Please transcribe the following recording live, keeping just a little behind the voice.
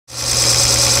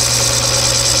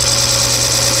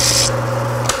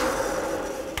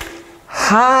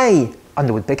Hi! On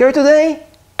the Woodpecker today,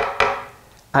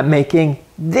 I'm making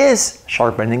this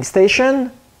sharpening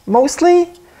station, mostly,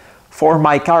 for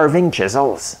my carving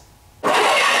chisels.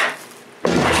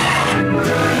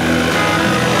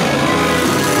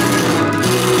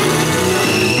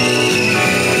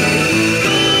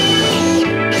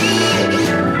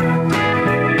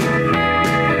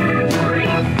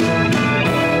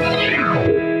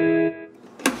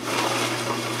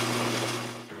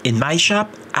 In my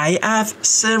shop, I have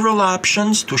several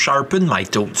options to sharpen my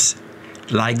tools,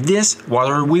 like this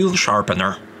water wheel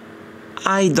sharpener.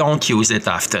 I don't use it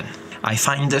often. I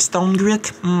find the stone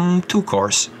grit too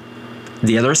coarse.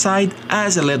 The other side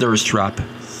has a leather strop,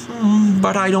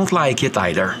 but I don't like it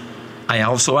either. I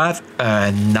also have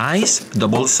a nice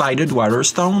double-sided water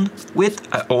stone with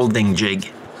a holding jig.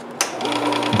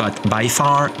 But by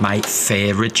far my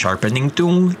favorite sharpening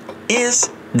tool is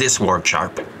this work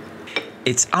sharp.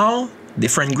 It's all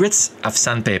different grits of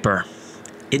sandpaper.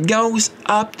 It goes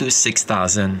up to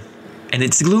 6,000 and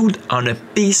it's glued on a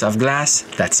piece of glass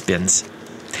that spins.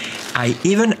 I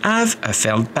even have a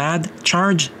felt pad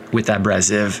charged with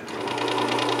abrasive.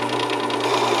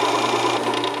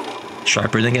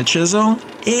 Sharpening a chisel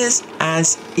is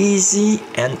as easy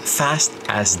and fast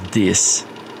as this.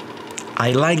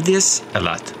 I like this a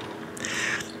lot.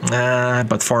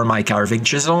 But for my carving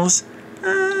chisels,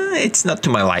 it's not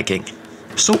to my liking.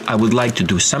 So I would like to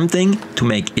do something to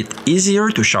make it easier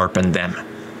to sharpen them.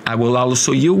 I will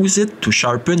also use it to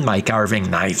sharpen my carving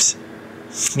knives.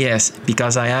 Yes,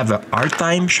 because I have a hard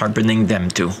time sharpening them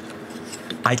too.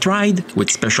 I tried with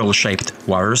special shaped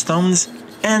water stones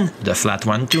and the flat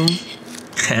one too,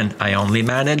 and I only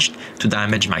managed to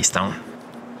damage my stone.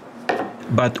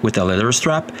 But with a leather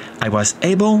strap, I was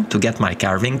able to get my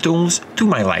carving tools to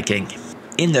my liking.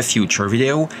 In the future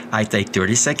video, I take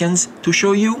 30 seconds to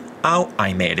show you how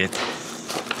I made it.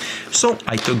 So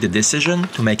I took the decision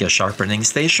to make a sharpening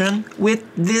station with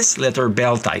this leather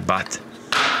belt I bought.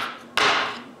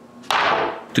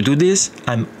 To do this,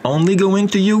 I'm only going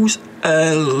to use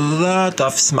a lot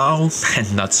of small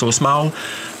and not so small,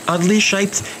 oddly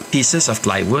shaped pieces of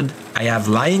plywood I have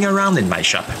lying around in my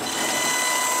shop.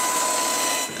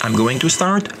 I'm going to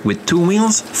start with 2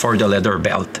 wheels for the leather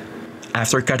belt.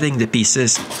 After cutting the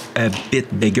pieces a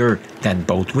bit bigger than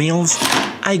both wheels,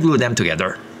 I glue them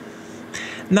together.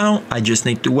 Now I just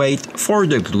need to wait for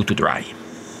the glue to dry.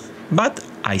 But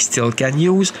I still can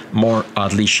use more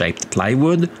oddly shaped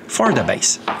plywood for the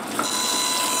base.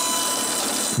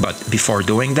 But before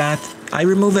doing that, I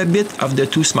remove a bit of the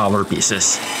 2 smaller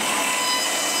pieces.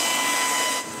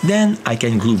 Then I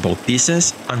can glue both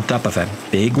pieces on top of a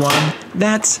big one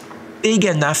that's big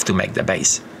enough to make the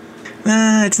base.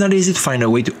 It's not easy to find a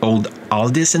way to hold all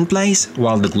this in place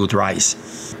while the glue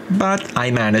dries, but I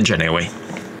manage anyway.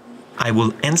 I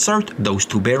will insert those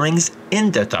 2 bearings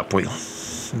in the top wheel,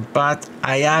 but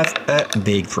I have a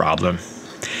big problem.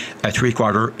 A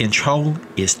 3/4 inch hole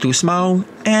is too small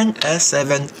and a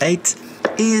 7/8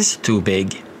 is too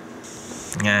big.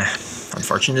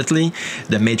 Unfortunately,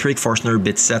 the matrix Forstner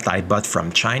bit set I bought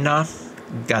from China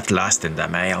got lost in the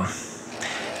mail.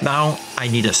 Now I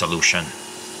need a solution.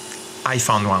 I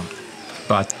found one,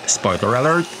 but spoiler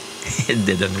alert, it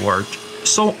didn't work.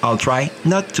 So I'll try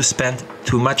not to spend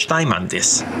too much time on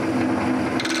this.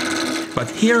 But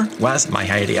here was my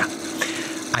idea.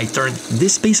 I turned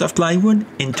this piece of plywood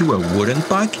into a wooden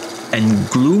puck and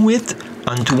glue it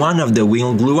onto one of the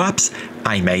wheel glue-ups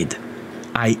I made.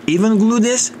 I even glue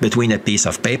this between a piece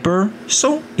of paper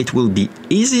so it will be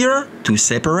easier to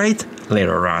separate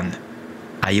later on.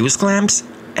 I use clamps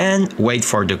and wait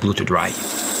for the glue to dry.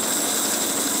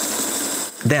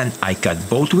 Then I cut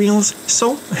both wheels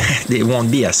so they won't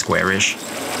be as squarish.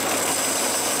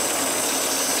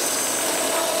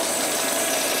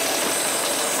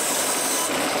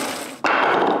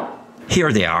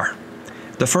 Here they are.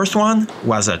 The first one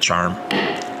was a charm.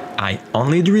 I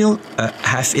only drilled a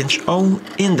 1/2 inch hole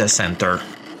in the center.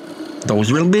 Those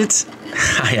drill bits,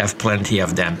 I have plenty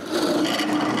of them.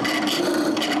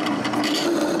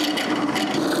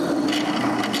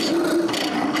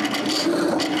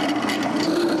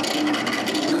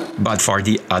 But for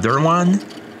the other one,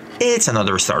 it's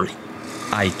another story.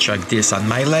 I chuck this on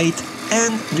my lathe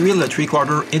and drill a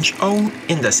 3/4 inch hole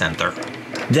in the center.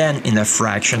 Then in a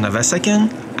fraction of a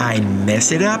second, I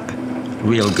mess it up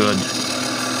real good.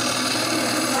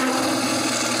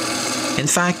 In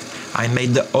fact, I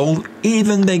made the hole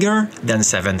even bigger than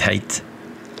 7/8.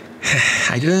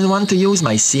 I didn't want to use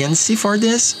my CNC for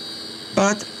this,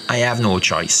 but I have no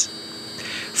choice.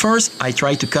 First, I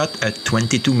tried to cut a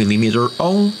 22mm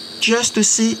hole just to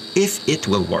see if it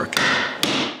will work.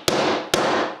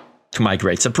 To my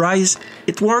great surprise,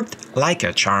 it worked like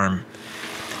a charm.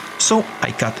 So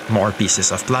I cut more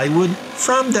pieces of plywood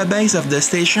from the base of the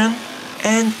station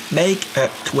and make a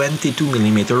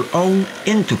 22mm hole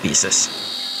into pieces.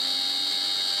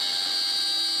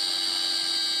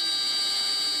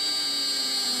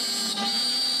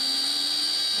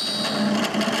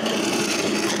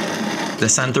 The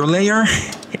center layer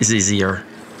is easier,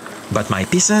 but my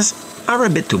pieces are a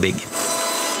bit too big.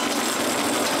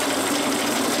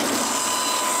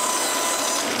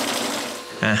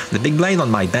 The big blade on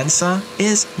my bandsaw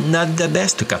is not the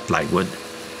best to cut plywood.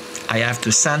 I have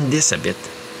to sand this a bit.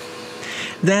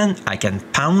 Then I can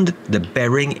pound the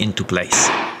bearing into place.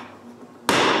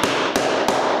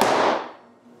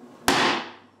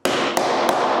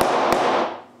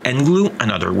 And glue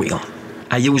another wheel.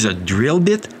 I use a drill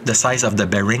bit the size of the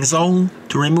bearing's hole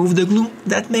to remove the glue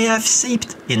that may have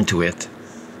seeped into it.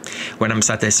 When I'm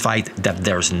satisfied that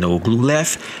there's no glue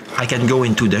left, I can go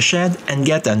into the shed and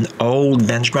get an old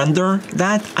bench grinder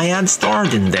that I had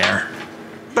stored in there.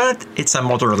 But it's a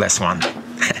motorless one.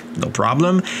 No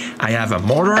problem, I have a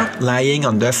motor lying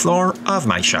on the floor of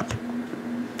my shop.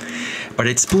 But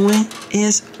its pulley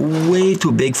is way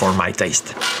too big for my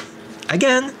taste.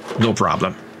 Again, no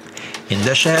problem. In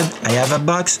the shed, I have a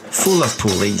box full of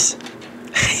pulleys.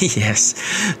 Yes,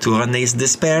 to René's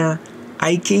despair,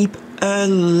 I keep a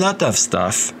lot of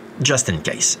stuff, just in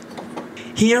case.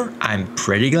 Here, I'm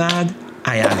pretty glad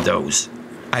I have those.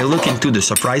 I look into the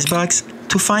surprise box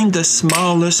to find the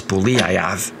smallest pulley I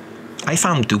have. I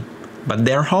found two, but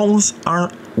their holes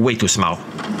are way too small.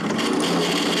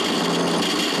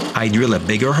 I drill a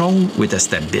bigger hole with a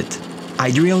step bit. I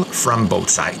drill from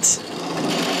both sides.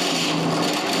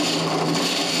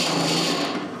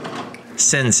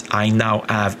 Since I now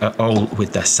have a hole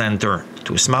with the center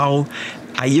too small,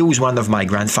 I use one of my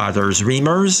grandfather's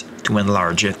reamers to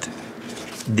enlarge it.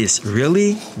 This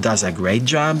really does a great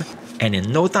job, and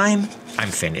in no time, I'm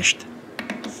finished.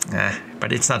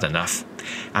 But it's not enough.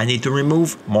 I need to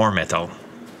remove more metal.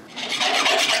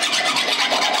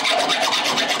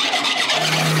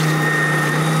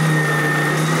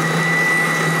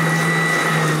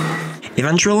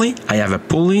 Eventually, I have a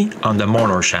pulley on the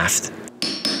motor shaft.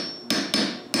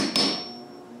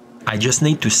 I just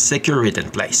need to secure it in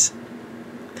place.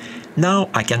 Now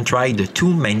I can try the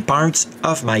two main parts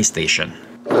of my station.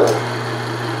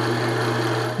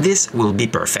 This will be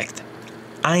perfect.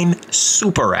 I'm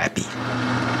super happy.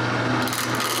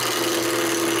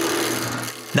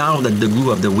 Now that the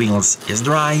glue of the wheels is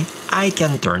dry, I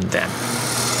can turn them.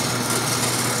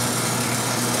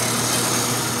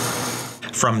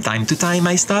 From time to time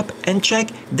I stop and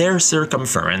check their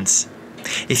circumference.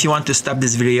 If you want to stop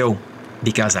this video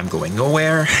because I'm going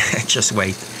nowhere, just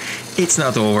wait. It's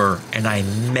not over and I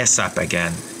mess up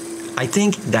again. I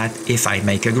think that if I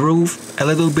make a groove, a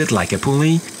little bit like a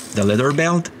pulley, the leather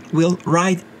belt will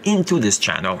ride into this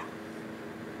channel.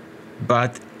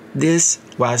 But this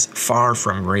was far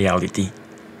from reality.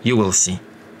 You will see.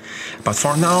 But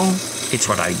for now, it's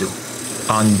what I do.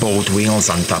 On both wheels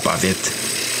on top of it.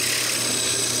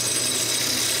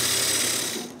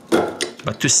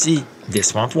 But to see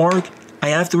this won't work, I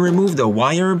have to remove the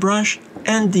wire brush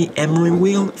and the emery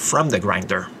wheel from the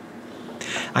grinder.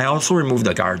 I also remove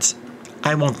the guards.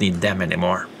 I won't need them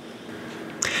anymore.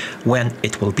 When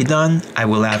it will be done, I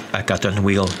will have a cotton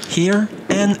wheel here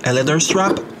and a leather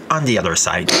strap on the other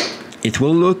side. It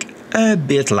will look a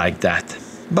bit like that,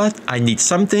 but I need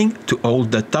something to hold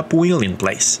the top wheel in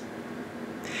place.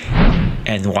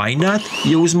 And why not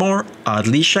use more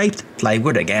oddly shaped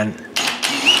plywood again?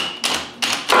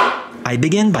 I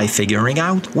begin by figuring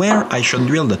out where I should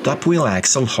drill the top wheel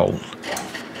axle hole.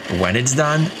 When it's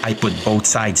done, I put both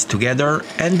sides together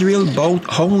and drill both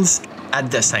holes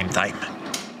at the same time.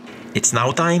 It's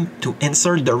now time to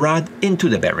insert the rod into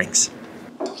the bearings.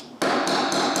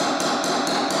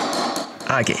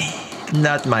 Okay,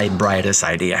 not my brightest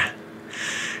idea.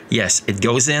 Yes, it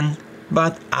goes in,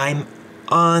 but I'm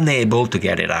unable to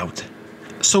get it out.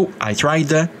 So I tried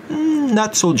the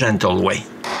not so gentle way.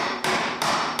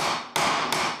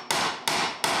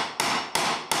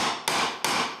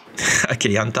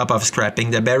 Okay, on top of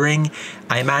scrapping the bearing,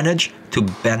 I managed to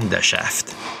bend the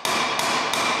shaft.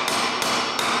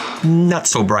 Not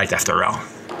so bright after all.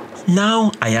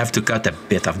 Now I have to cut a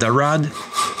bit of the rod,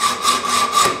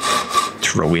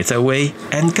 throw it away,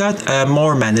 and cut a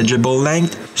more manageable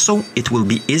length so it will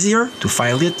be easier to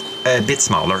file it a bit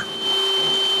smaller.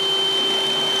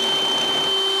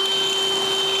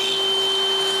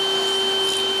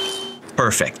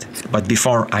 Perfect. But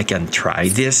before I can try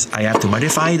this, I have to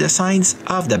modify the sides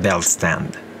of the belt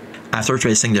stand. After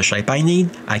tracing the shape I need,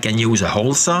 I can use a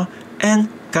hole saw and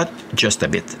cut just a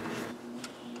bit.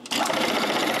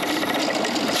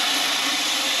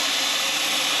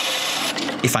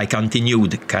 If I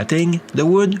continued cutting, the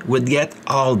wood would get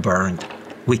all burned.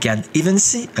 We can even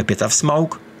see a bit of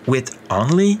smoke with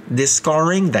only this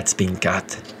scoring that's been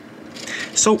cut.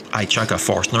 So I chuck a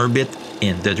Forstner bit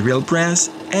in the drill press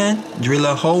and drill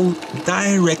a hole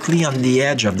directly on the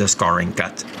edge of the scoring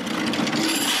cut.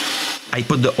 I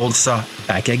put the old saw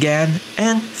back again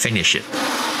and finish it.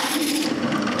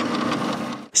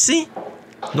 See?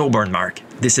 No burn mark.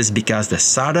 This is because the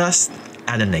sawdust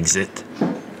had an exit.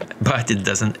 But it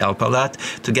doesn't help a lot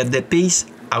to get the piece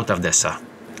out of the saw.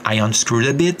 I unscrew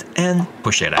the bit and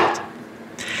push it out.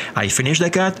 I finish the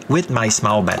cut with my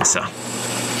small bandsaw.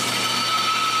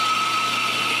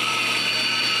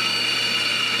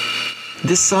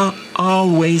 This saw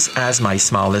always has my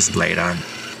smallest blade on.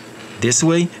 This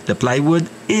way, the plywood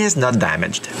is not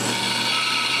damaged.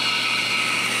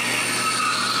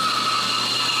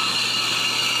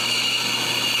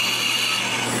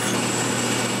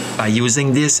 By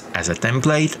using this as a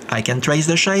template, I can trace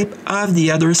the shape of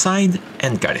the other side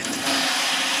and cut it.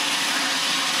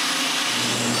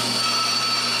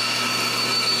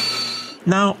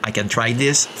 Now I can try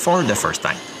this for the first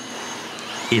time.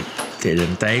 It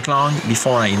didn't take long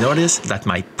before I noticed that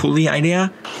my pulley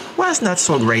idea was not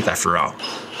so great after all.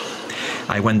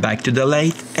 I went back to the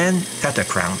lathe and cut a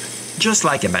crown, just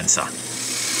like a bandsaw.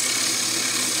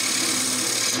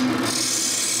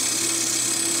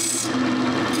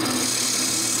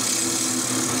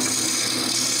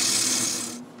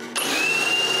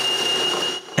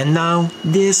 And now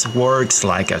this works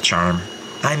like a charm.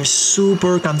 I'm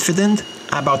super confident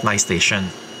about my station.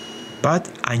 But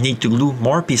I need to glue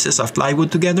more pieces of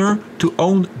plywood together to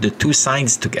hold the two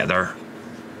sides together.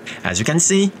 As you can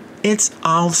see, it's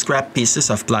all scrap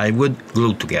pieces of plywood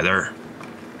glued together.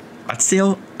 But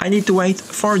still, I need to wait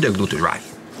for the glue to dry.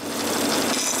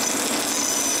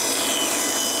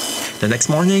 The next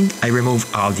morning, I remove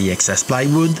all the excess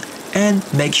plywood and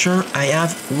make sure I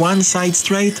have one side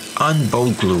straight on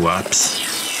both glue ups.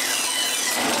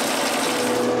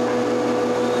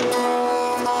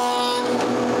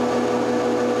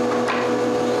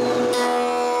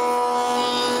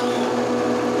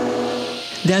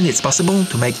 Then it's possible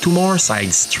to make two more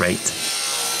sides straight.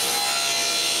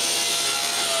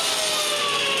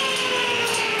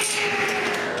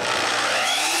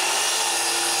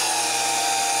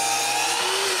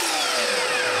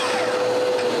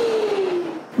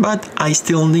 But I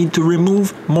still need to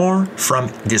remove more from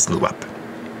this glue up.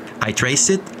 I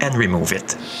trace it and remove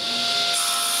it.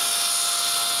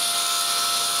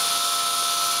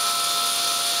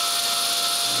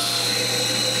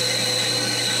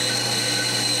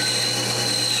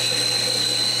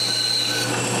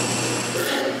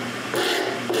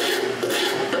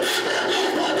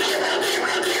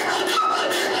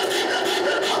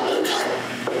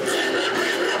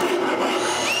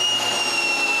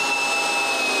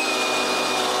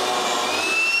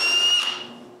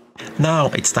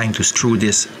 Now it's time to screw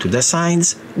this to the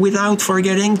sides without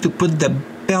forgetting to put the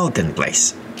belt in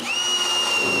place.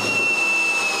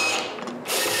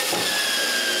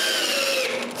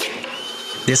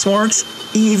 This works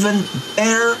even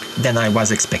better than I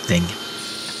was expecting.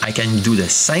 I can do the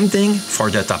same thing for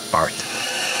the top part.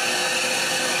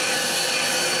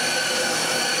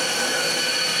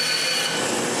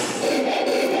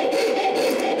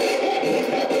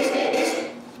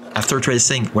 After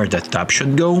tracing where the top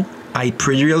should go, I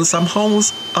pre-drill some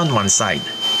holes on one side.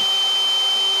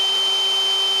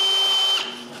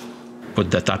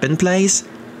 Put the top in place,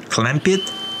 clamp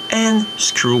it, and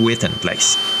screw it in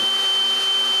place.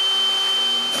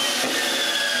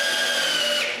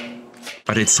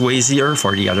 But it's way easier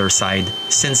for the other side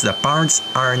since the parts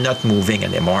are not moving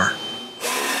anymore.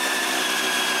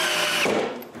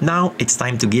 Now it's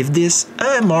time to give this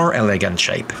a more elegant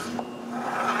shape.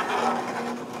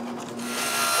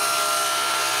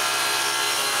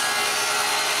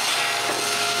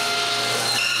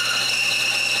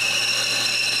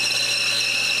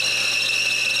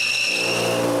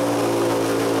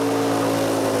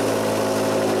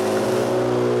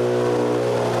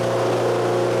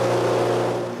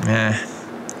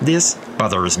 This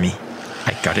bothers me.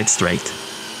 I cut it straight.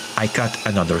 I cut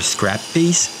another scrap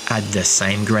piece at the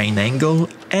same grain angle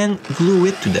and glue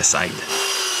it to the side.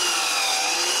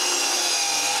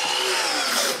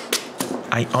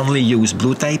 I only use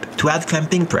blue tape to add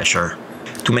clamping pressure.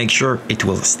 To make sure it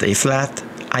will stay flat,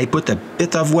 I put a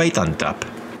bit of weight on top.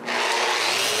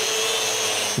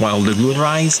 While the glue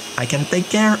dries, I can take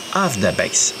care of the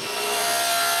base.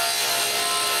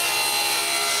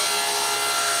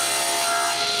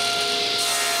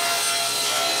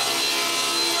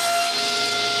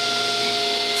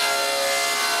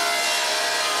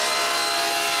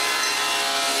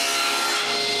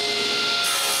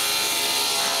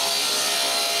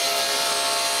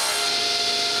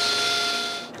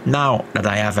 Now that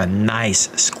I have a nice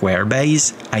square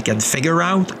base, I can figure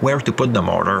out where to put the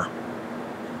motor.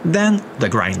 Then the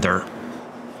grinder.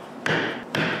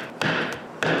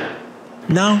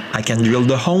 Now I can drill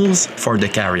the holes for the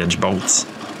carriage bolts.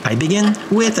 I begin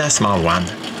with a small one.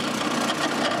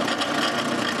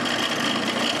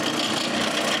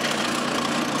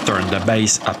 Turn the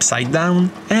base upside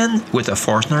down and with a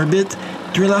Forstner bit,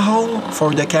 drill a hole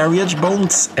for the carriage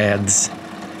bolts heads,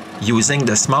 using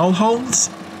the small holes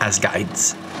as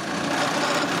guides.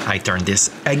 I turn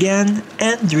this again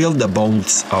and drill the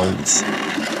bolts holes.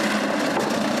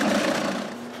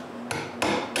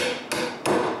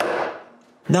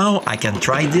 Now I can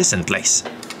try this in place.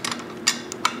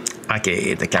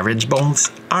 Okay, the carriage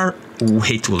bolts are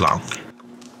way too long.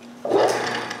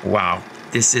 Wow,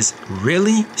 this is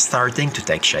really starting to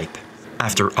take shape.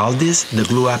 After all this, the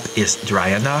glue up is dry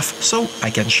enough so I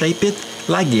can shape it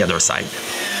like the other side.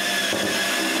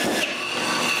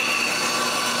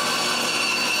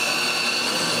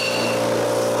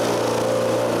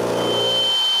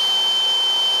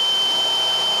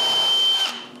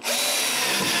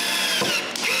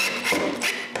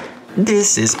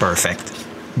 This is perfect.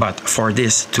 But for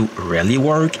this to really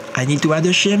work, I need to add a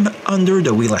shim under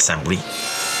the wheel assembly.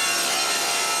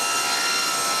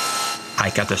 I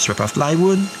cut a strip of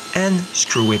plywood and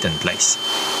screw it in place.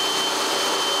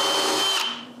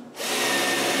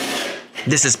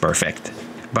 This is perfect.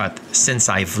 But since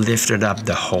I've lifted up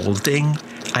the whole thing,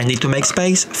 I need to make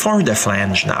space for the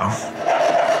flange now.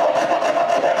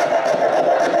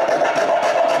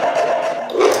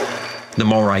 The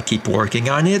more I keep working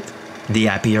on it, the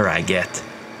happier I get.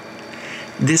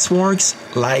 This works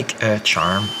like a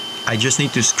charm. I just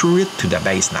need to screw it to the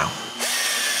base now.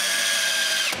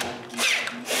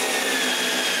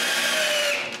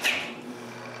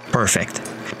 Perfect.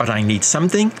 But I need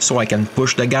something so I can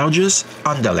push the gouges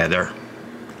on the leather.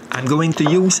 I'm going to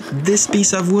use this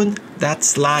piece of wood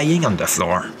that's lying on the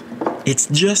floor. It's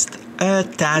just a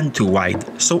tad too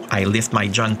wide, so I lift my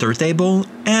John turntable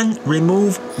and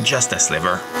remove just a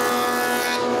sliver.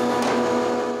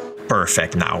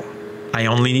 Perfect now. I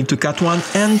only need to cut one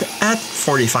end at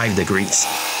 45 degrees.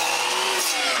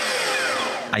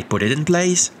 I put it in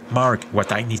place, mark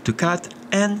what I need to cut,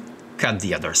 and cut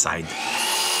the other side.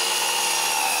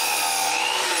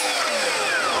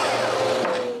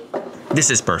 This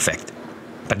is perfect,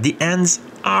 but the ends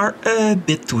are a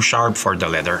bit too sharp for the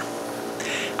leather.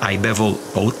 I bevel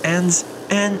both ends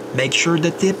and make sure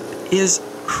the tip is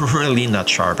really not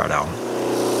sharp at all.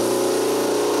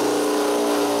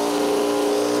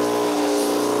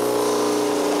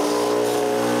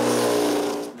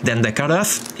 Then the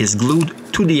cutoff is glued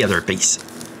to the other piece.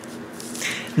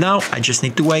 Now I just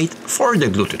need to wait for the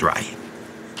glue to dry.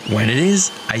 When it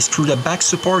is, I screw the back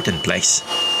support in place.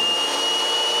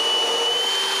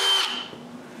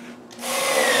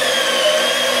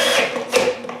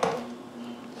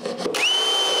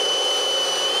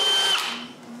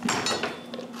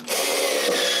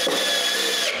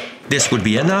 This would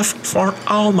be enough for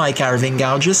all my carving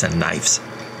gouges and knives.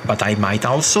 But I might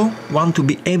also want to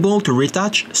be able to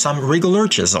retouch some regular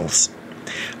chisels.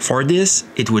 For this,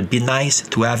 it would be nice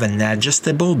to have an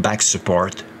adjustable back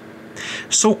support.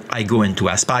 So I go into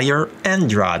Aspire and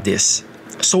draw this,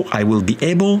 so I will be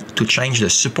able to change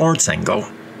the support's angle.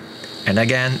 And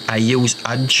again, I use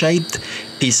odd-shaped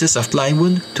pieces of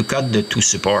plywood to cut the two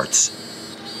supports.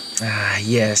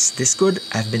 Yes, this could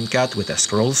have been cut with a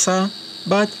scroll saw,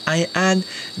 but I had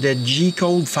the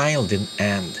G-code file in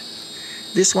hand.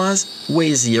 This was way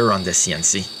easier on the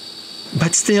CNC.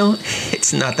 But still,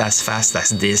 it's not as fast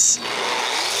as this.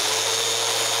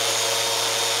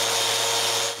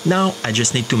 Now I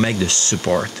just need to make the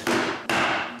support.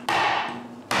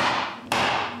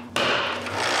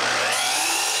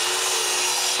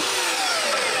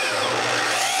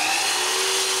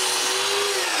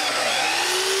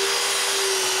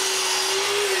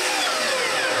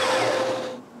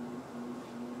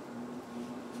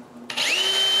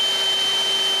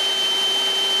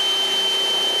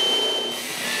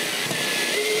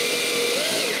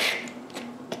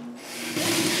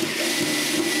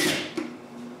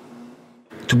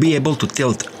 To be able to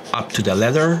tilt up to the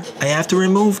leather, I have to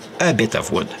remove a bit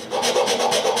of wood.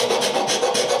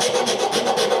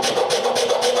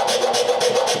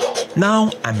 Now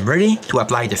I'm ready to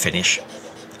apply the finish.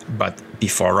 But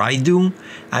before I do,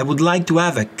 I would like to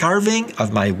have a carving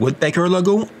of my Woodpecker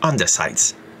logo on the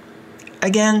sides.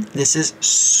 Again, this is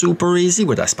super easy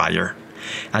with Aspire.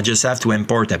 I just have to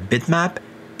import a bitmap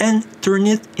and turn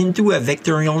it into a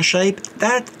vectorial shape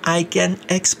that I can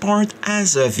export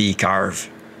as a V-carve.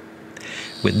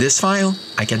 With this file,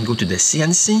 I can go to the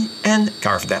CNC and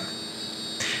carve them.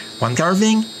 One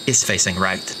carving is facing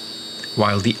right,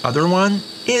 while the other one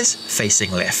is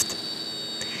facing left.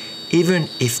 Even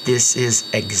if this is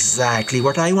exactly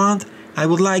what I want, I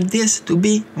would like this to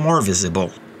be more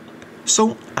visible.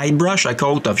 So I brush a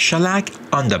coat of shellac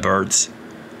on the birds.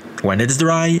 When it's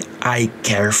dry, I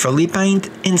carefully paint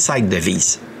inside the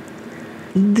V's.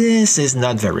 This is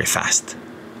not very fast.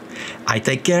 I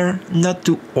take care not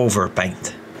to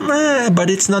overpaint, but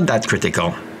it's not that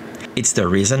critical. It's the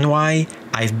reason why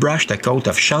I've brushed a coat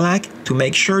of shellac to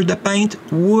make sure the paint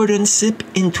wouldn't seep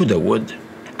into the wood.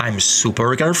 I'm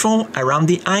super careful around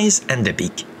the eyes and the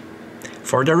beak.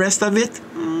 For the rest of it,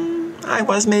 I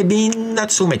was maybe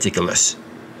not so meticulous.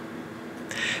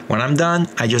 When I'm done,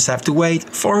 I just have to wait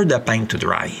for the paint to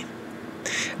dry.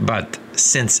 But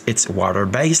since it's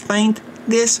water-based paint,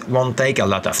 this won't take a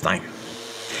lot of time.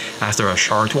 After a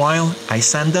short while, I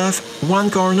sand off one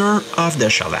corner of the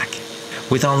shellac.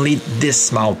 With only this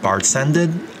small part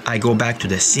sanded, I go back to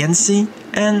the CNC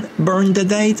and burn the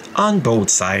date on both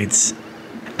sides.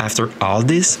 After all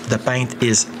this, the paint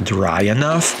is dry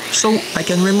enough so I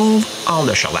can remove all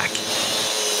the shellac.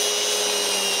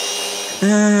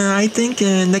 I think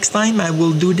next time I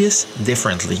will do this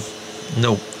differently.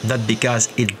 No, not because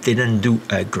it didn't do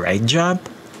a great job.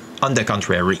 On the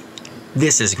contrary,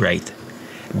 this is great.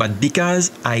 But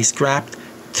because I scrapped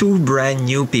 2 brand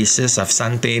new pieces of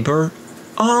sandpaper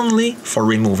only for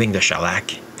removing the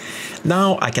shellac.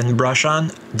 Now I can brush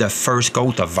on the first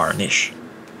coat of varnish.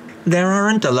 There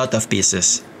aren't a lot of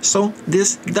pieces, so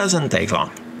this doesn't take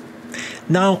long.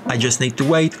 Now I just need to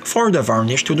wait for the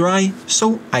varnish to dry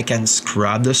so I can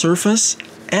scrub the surface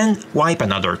and wipe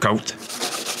another coat.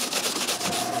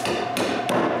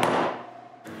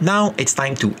 Now it's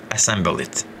time to assemble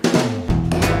it.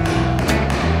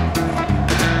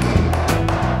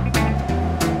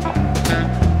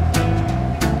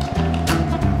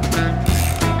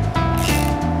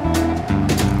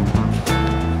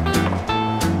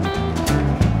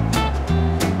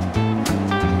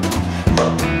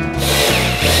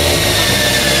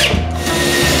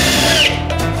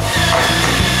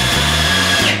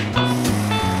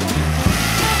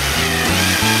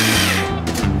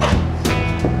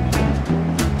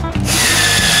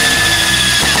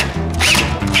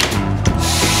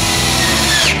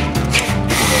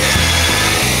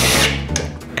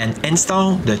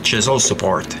 Install the chisel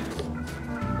support.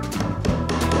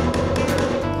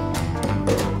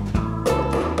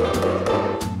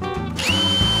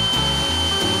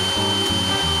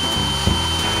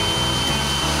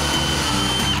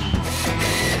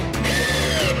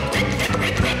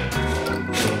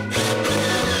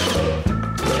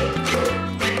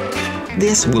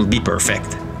 This will be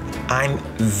perfect. I'm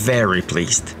very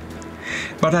pleased.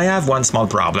 But I have one small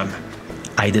problem.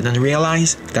 I didn't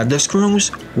realize that the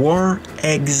screws were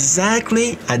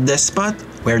exactly at the spot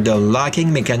where the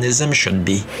locking mechanism should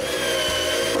be.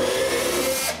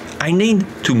 I need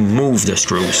to move the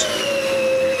screws.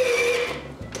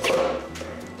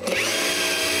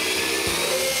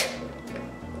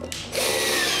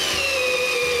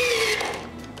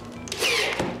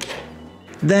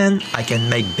 Then I can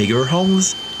make bigger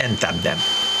holes and tap them.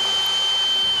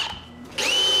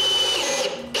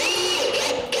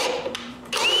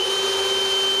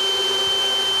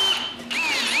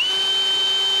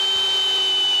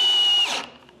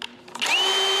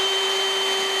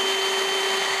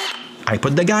 I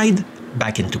put the guide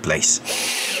back into place.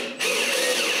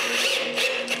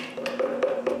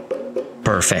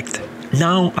 Perfect.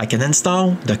 Now I can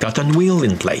install the cotton wheel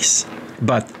in place.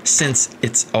 But since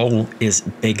its hole is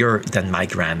bigger than my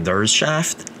grander's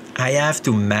shaft, I have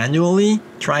to manually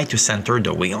try to center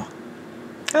the wheel.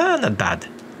 Not bad.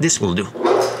 This will do.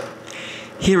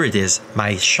 Here it is,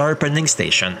 my sharpening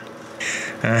station.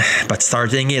 But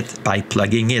starting it by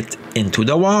plugging it into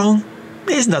the wall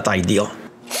is not ideal.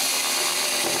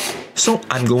 So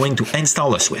I'm going to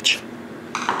install a switch.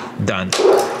 Done.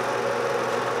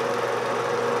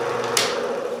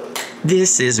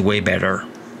 This is way better.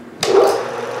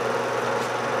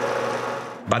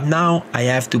 But now I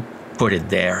have to put it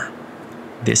there.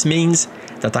 This means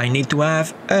that I need to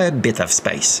have a bit of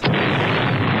space.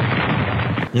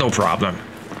 No problem.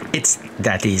 It's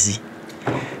that easy.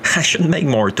 I should make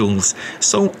more tools,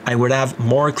 so I would have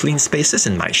more clean spaces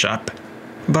in my shop.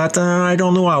 But I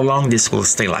don't know how long this will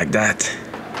stay like that.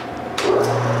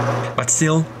 But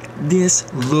still, this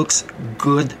looks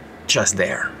good just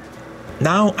there.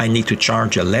 Now I need to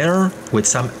charge a layer with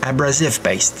some abrasive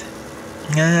paste.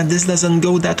 This doesn't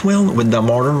go that well with the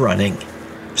motor running.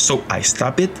 So I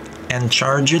stop it and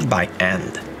charge it by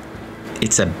hand.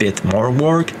 It's a bit more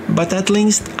work, but at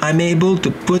least I'm able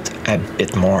to put a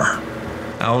bit more.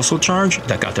 I also charge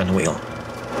the cotton wheel.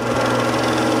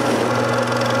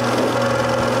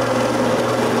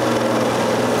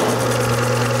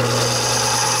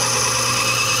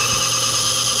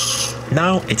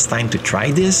 Now it's time to try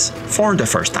this for the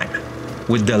first time.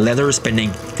 With the leather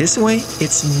spinning this way,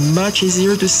 it's much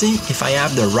easier to see if I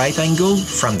have the right angle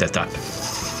from the top.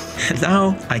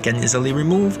 Now I can easily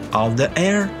remove all the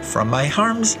hair from my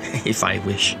arms if I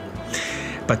wish.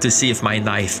 But to see if my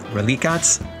knife really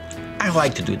cuts, I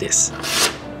like to do this.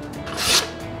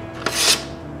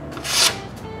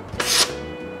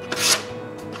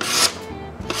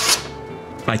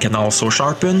 I can also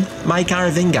sharpen my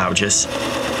carving gouges.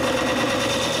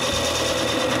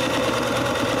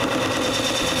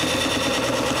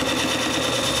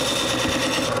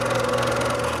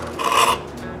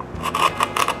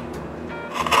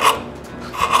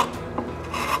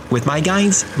 With my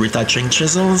guides, retouching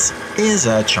chisels is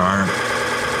a charm.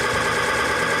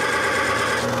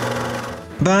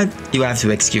 But you have to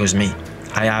excuse me,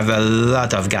 I have a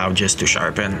lot of gouges to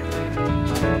sharpen.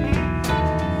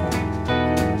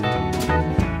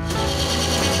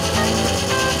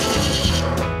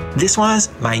 This was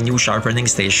my new sharpening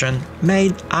station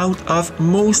made out of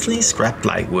mostly scrap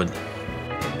plywood.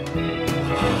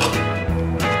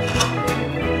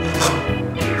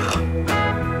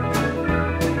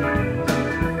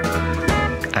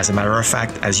 As a matter of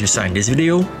fact, as you saw in this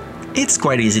video, it's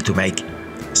quite easy to make.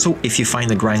 So if you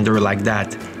find a grinder like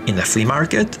that in a flea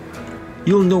market,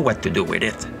 you'll know what to do with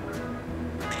it.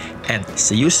 And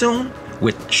see you soon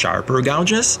with sharper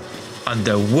gouges on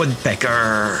the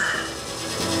Woodpecker.